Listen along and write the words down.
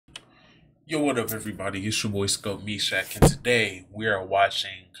Yo, what up, everybody? It's your boy Scope Meshach, and today we are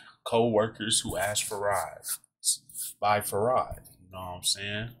watching Co-Workers Who Asked for Rides by Farod. You know what I'm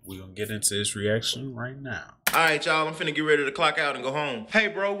saying? We're gonna get into this reaction right now. Alright, y'all, I'm finna get ready to clock out and go home. Hey,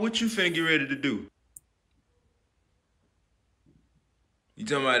 bro, what you finna get ready to do? You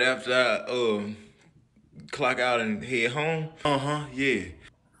talking about after I clock out and head home? Yeah.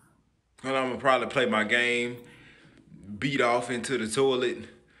 Well, I'm gonna probably play my game, beat off into the toilet,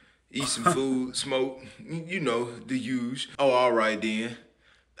 eat some food, smoke, you know, the usual. Oh, all right then.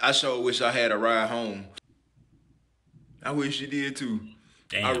 I sure wish I had a ride home. I wish you did too.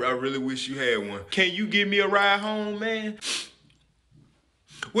 I really wish you had one. Can you give me a ride home, man?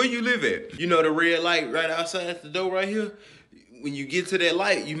 Where you live at? You know the red light right outside the door right here? When you get to that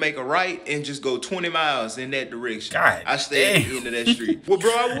light, you make a right and just go 20 miles in that direction. I stay at the end of that street. Well,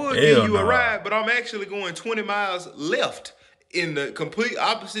 bro, I would give you a ride, but I'm actually going 20 miles left in the complete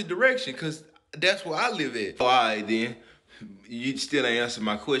opposite direction because that's where I live at. Oh, all right, then. You still ain't answered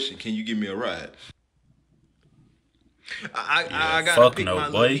my question. Can you give me a ride? I gotta pick my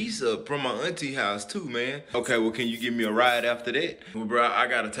little niece up from my auntie house too, man. Okay, well, can you give me a ride after that? Well, bro, I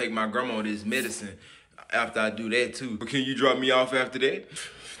gotta take my grandma this medicine after I do that too. But can you drop me off after that?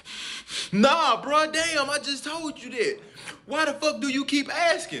 Nah, bro, damn, I just told you that. Why the fuck do you keep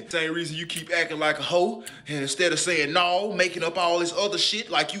asking? Same reason you keep acting like a hoe, and instead of saying no, making up all this other shit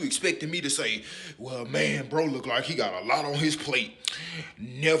like you expecting me to say, well, man, bro look like he got a lot on his plate.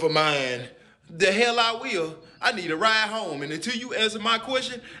 Never mind. The hell I will. I need a ride home, and until you answer my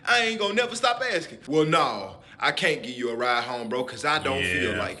question, I ain't gonna never stop asking. Well, no, I can't give you a ride home, bro, because I don't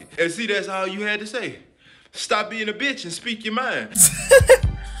feel like it. And see, that's all you had to say. Stop being a bitch and speak your mind.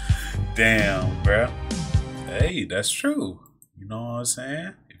 Damn, bro. Hey, that's true. You know what I'm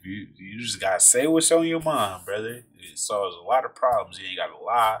saying? If you just gotta say what's on your mind, brother. It solves a lot of problems. You ain't gotta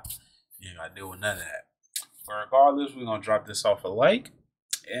lie. You ain't gotta deal with none of that. But regardless, we're gonna drop this off a like.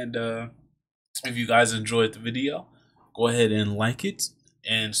 And if you guys enjoyed the video, go ahead and like it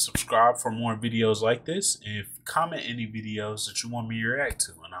and subscribe for more videos like this. And if comment any videos that you want me to react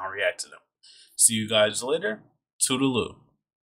to, and I'll react to them. See you guys later. Toodaloo.